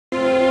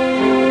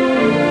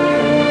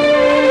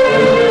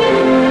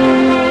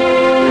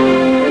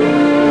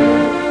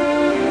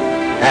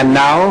And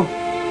now,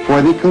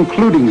 for the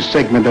concluding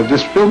segment of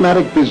this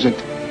filmatic visit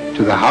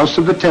to the House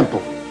of the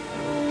Temple,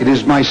 it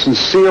is my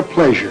sincere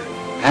pleasure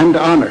and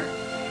honor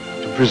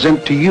to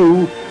present to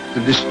you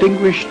the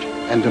distinguished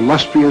and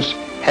illustrious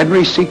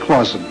Henry C.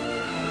 Clausen,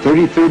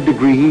 33rd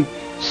degree,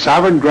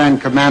 Sovereign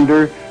Grand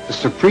Commander, the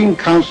Supreme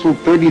Council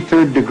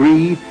 33rd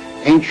degree,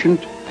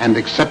 ancient and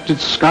accepted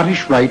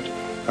Scottish Rite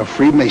of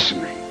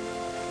Freemasonry.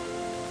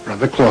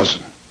 Brother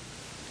Clausen.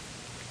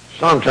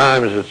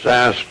 Sometimes it's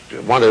asked,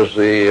 what is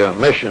the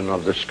mission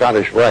of the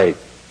Scottish Rite?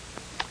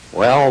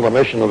 Well, the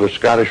mission of the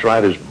Scottish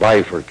Rite is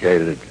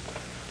bifurcated.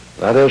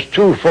 That is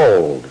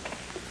twofold.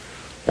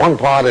 One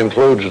part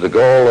includes the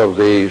goal of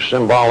the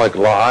symbolic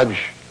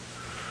lodge,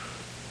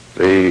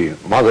 the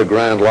Mother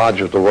Grand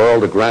Lodge of the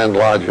world, the Grand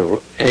Lodge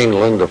of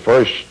England, the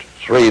first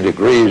 3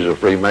 degrees of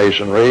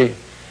Freemasonry,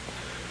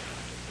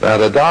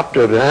 that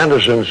adopted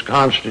Anderson's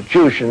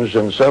constitutions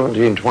in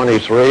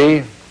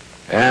 1723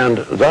 and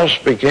thus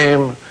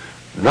became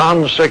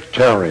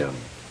non-sectarian.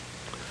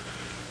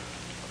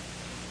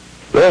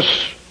 This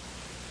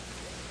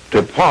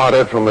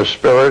departed from a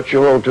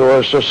spiritual to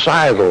a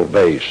societal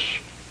base.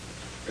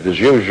 It is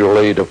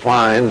usually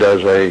defined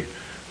as a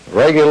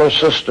regular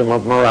system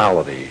of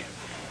morality,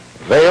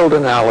 veiled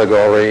in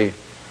allegory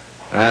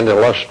and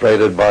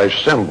illustrated by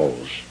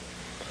symbols.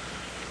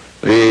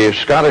 The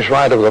Scottish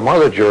Rite of the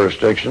Mother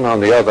jurisdiction, on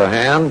the other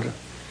hand,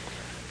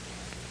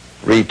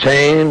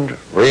 retained,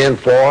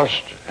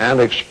 reinforced, and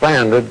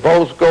expanded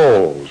both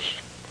goals,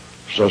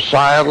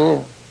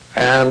 societal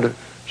and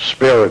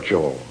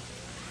spiritual.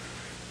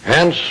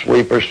 Hence,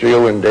 we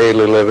pursue in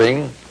daily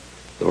living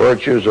the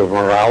virtues of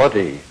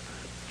morality,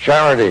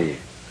 charity,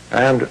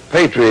 and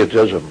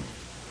patriotism.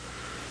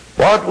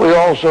 But we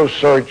also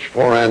search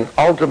for an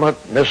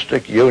ultimate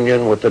mystic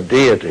union with the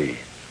deity,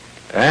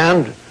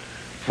 and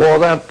for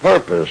that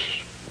purpose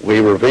we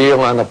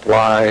reveal and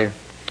apply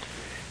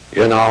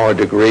in our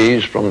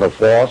degrees from the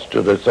 4th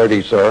to the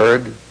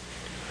 33rd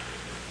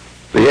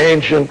the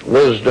ancient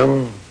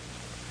wisdom,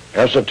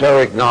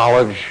 esoteric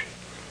knowledge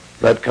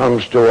that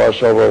comes to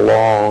us over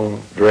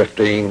long,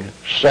 drifting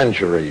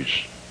centuries.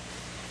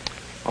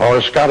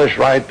 Our Scottish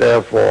Rite,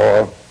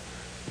 therefore,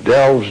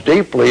 delves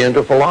deeply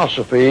into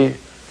philosophy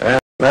and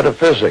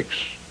metaphysics,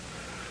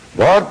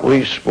 but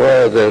we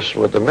square this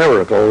with the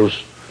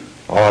miracles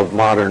of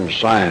modern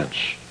science.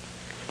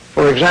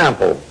 For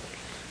example,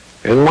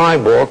 in my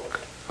book,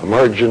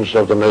 Emergence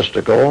of the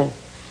Mystical,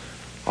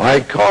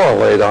 I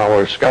correlate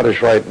our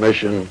Scottish Rite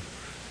mission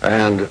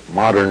and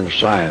modern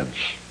science,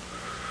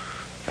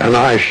 and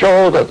I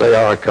show that they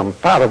are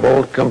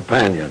compatible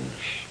companions.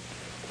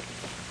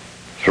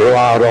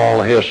 Throughout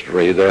all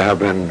history, there have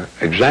been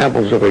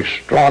examples of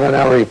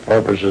extraordinary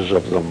purposes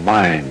of the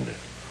mind.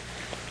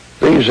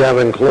 These have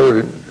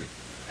included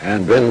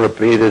and been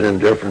repeated in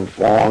different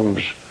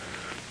forms,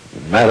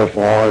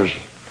 metaphors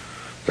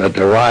that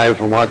derive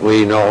from what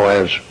we know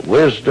as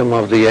wisdom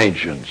of the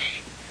ancients.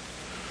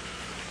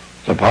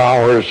 The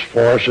powers,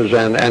 forces,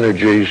 and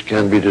energies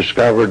can be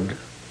discovered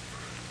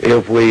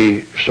if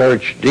we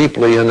search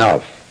deeply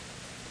enough.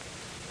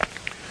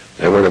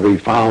 They were to be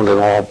found in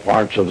all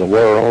parts of the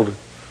world,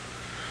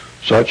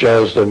 such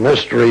as the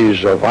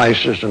mysteries of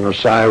Isis and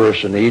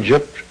Osiris in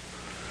Egypt,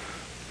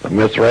 the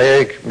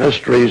Mithraic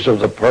mysteries of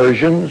the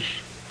Persians,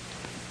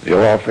 the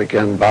Orphic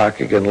and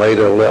Bacchic and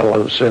later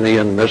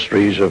Eleusinian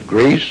mysteries of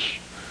Greece,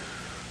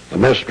 the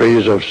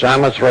mysteries of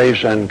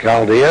Samothrace and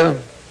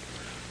Chaldea,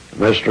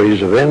 the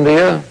mysteries of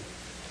India,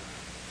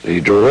 the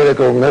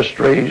Druidical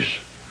mysteries,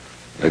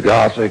 the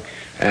Gothic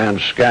and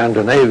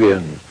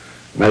Scandinavian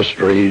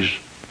mysteries,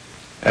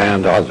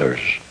 and others.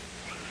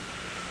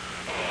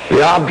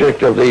 The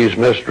object of these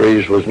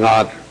mysteries was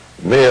not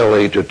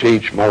merely to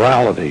teach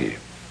morality.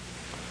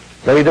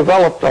 They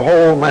developed the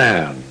whole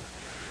man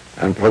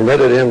and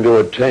permitted him to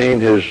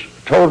attain his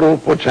total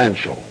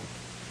potential.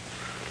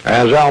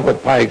 As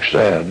Albert Pike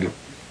said,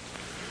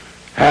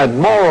 had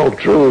moral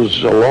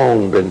truths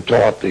alone been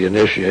taught the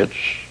initiates,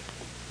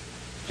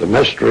 the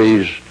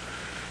mysteries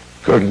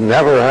could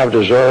never have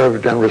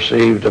deserved and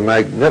received the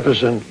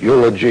magnificent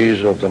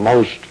eulogies of the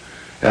most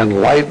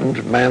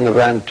enlightened men of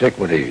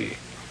antiquity,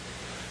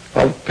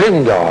 of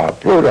Pindar,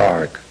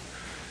 Plutarch,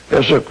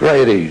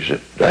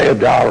 Isocrates,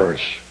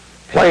 Diodorus,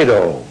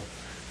 Plato,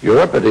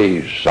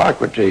 Euripides,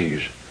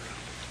 Socrates,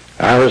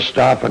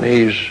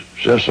 Aristophanes,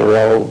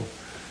 Cicero,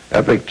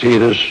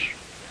 Epictetus,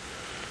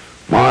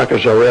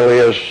 Marcus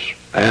Aurelius,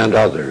 and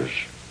others.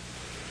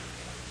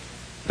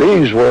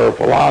 These were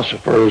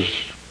philosophers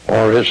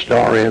or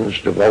historians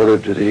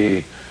devoted to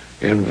the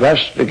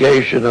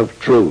investigation of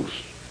truth.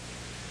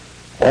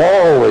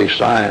 All the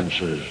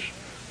sciences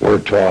were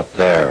taught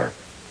there.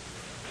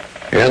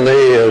 In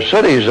the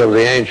cities of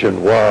the ancient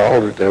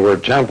world, there were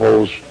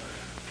temples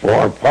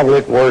for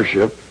public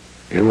worship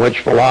in which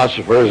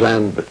philosophers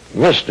and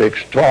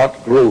mystics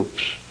taught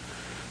groups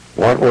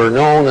what were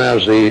known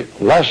as the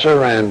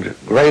lesser and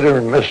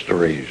greater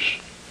mysteries.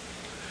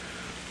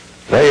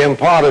 They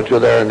imparted to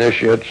their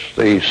initiates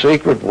the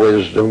secret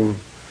wisdom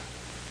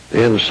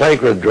in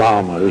sacred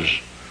dramas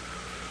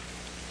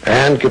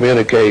and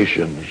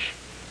communications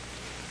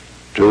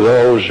to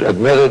those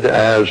admitted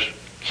as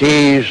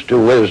keys to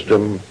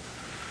wisdom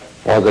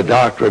for the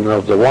doctrine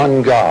of the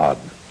one God,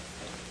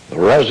 the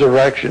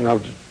resurrection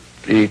of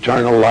the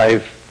eternal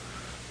life,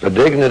 the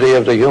dignity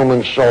of the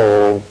human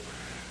soul,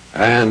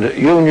 and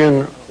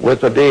union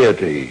with the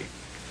deity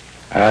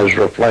as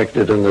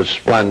reflected in the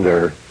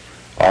splendor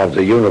of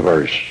the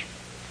universe.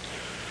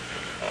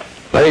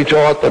 They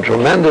taught the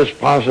tremendous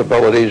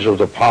possibilities of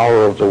the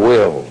power of the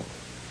will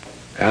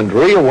and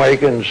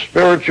reawakened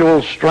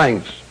spiritual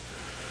strength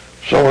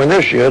so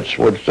initiates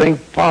would think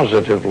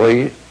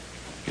positively,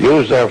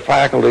 use their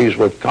faculties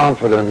with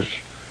confidence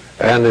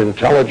and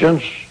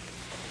intelligence,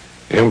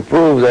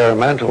 improve their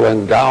mental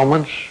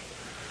endowments,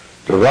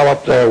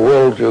 develop their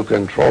will to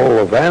control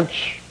events,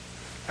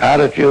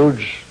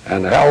 attitudes,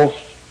 and health,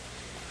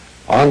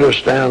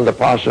 understand the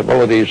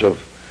possibilities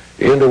of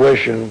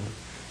intuition,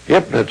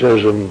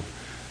 hypnotism,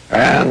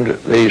 and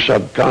the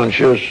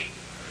subconscious,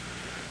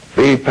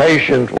 be patient